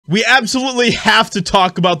We absolutely have to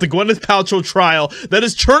talk about the Gwyneth Paltrow trial that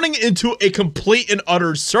is turning into a complete and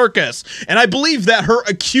utter circus. And I believe that her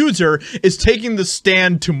accuser is taking the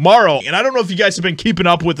stand tomorrow. And I don't know if you guys have been keeping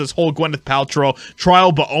up with this whole Gwyneth Paltrow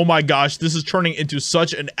trial, but oh my gosh, this is turning into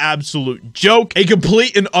such an absolute joke. A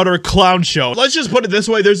complete and utter clown show. Let's just put it this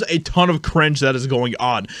way, there's a ton of cringe that is going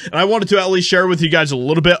on. And I wanted to at least share with you guys a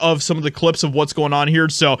little bit of some of the clips of what's going on here.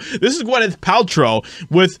 So this is Gwyneth Paltrow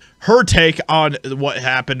with her take on what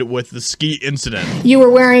happened with the ski incident. You were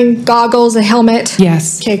wearing goggles, a helmet.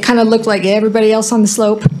 Yes. Okay, kind of looked like everybody else on the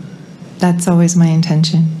slope. That's always my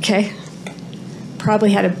intention. Okay.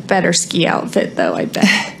 Probably had a better ski outfit, though, I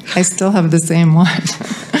bet. I still have the same one.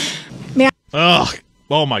 Ugh.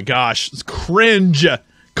 Oh my gosh. It's cringe.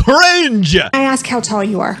 Cringe! I ask how tall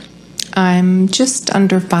you are. I'm just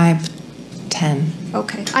under 5'10".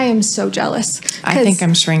 Okay. I am so jealous. I think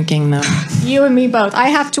I'm shrinking, though. You and me both. I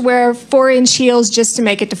have to wear 4-inch heels just to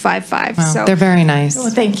make it to 5'5". Well, so they're very nice. Well,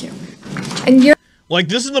 thank you. And you're like,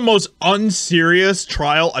 this is the most unserious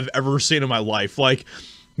trial I've ever seen in my life. Like,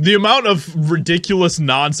 the amount of ridiculous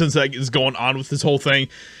nonsense that is going on with this whole thing,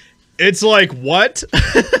 it's like, what?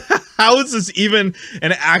 How is this even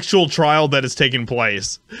an actual trial that is taking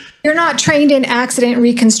place? You're not trained in accident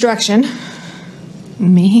reconstruction.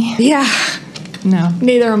 Me? Yeah. No.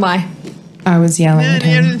 Neither am I. I was yelling at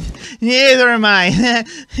him. Neither am I.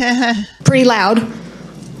 Pretty loud.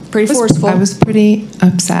 Pretty forceful. I was pretty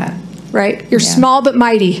upset. Right? You're small but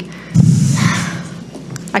mighty.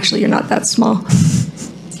 Actually, you're not that small.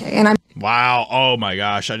 Okay, and I'm... Wow. Oh my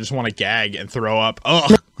gosh. I just want to gag and throw up.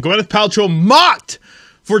 Ugh. Gwyneth Paltrow mocked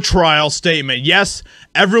for trial statement. Yes,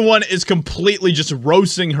 everyone is completely just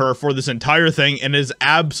roasting her for this entire thing and is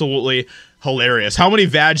absolutely hilarious. How many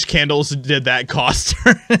vag candles did that cost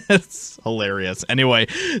her? It's hilarious. Anyway,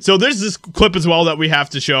 so there's this clip as well that we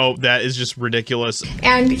have to show that is just ridiculous.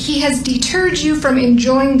 And he has deterred you from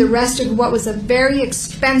enjoying the rest of what was a very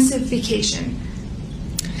expensive vacation.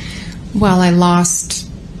 Well, I lost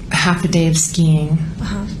half a day of skiing.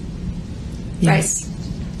 Uh-huh. Yes. Right.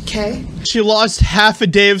 Okay. She lost half a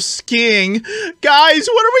day of skiing. Guys,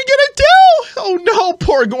 what are we gonna do? Oh no,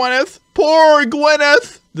 poor Gwyneth. Poor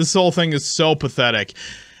Gwyneth. This whole thing is so pathetic.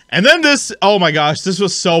 And then this, oh my gosh, this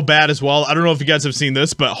was so bad as well. I don't know if you guys have seen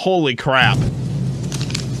this, but holy crap.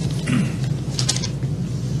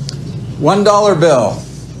 $1 bill.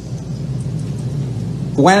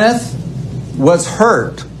 Gwyneth was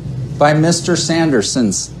hurt by Mr.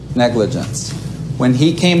 Sanderson's negligence. When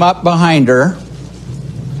he came up behind her,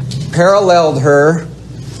 paralleled her,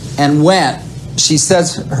 and went. She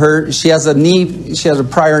says she has a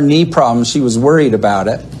prior knee problem. She was worried about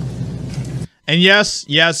it. And yes,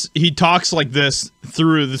 he talks like this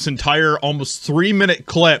through this entire almost 3-minute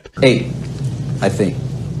clip. 8, I think.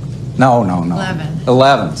 No.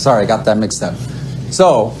 11. Sorry, I got that mixed up.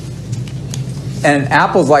 So, and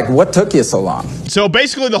Apple's like, what took you so long? So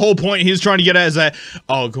basically the whole point he's trying to get at is that,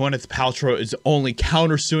 oh, Gwyneth Paltrow is only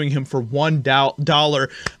countersuing him for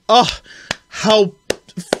 $1. Ugh, how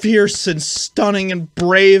fierce and stunning and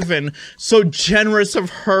brave and so generous of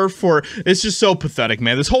her for, it's just so pathetic,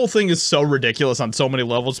 man. This whole thing is so ridiculous on so many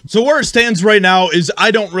levels. So where it stands right now is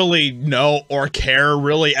I don't really know or care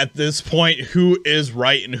really at this point who is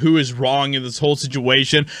right and who is wrong in this whole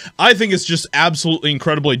situation. I think it's just absolutely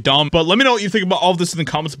incredibly dumb. But let me know what you think about all of this in the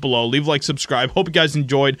comments below. Leave a like, subscribe. Hope you guys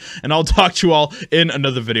enjoyed, and I'll talk to you all in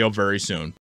another video very soon.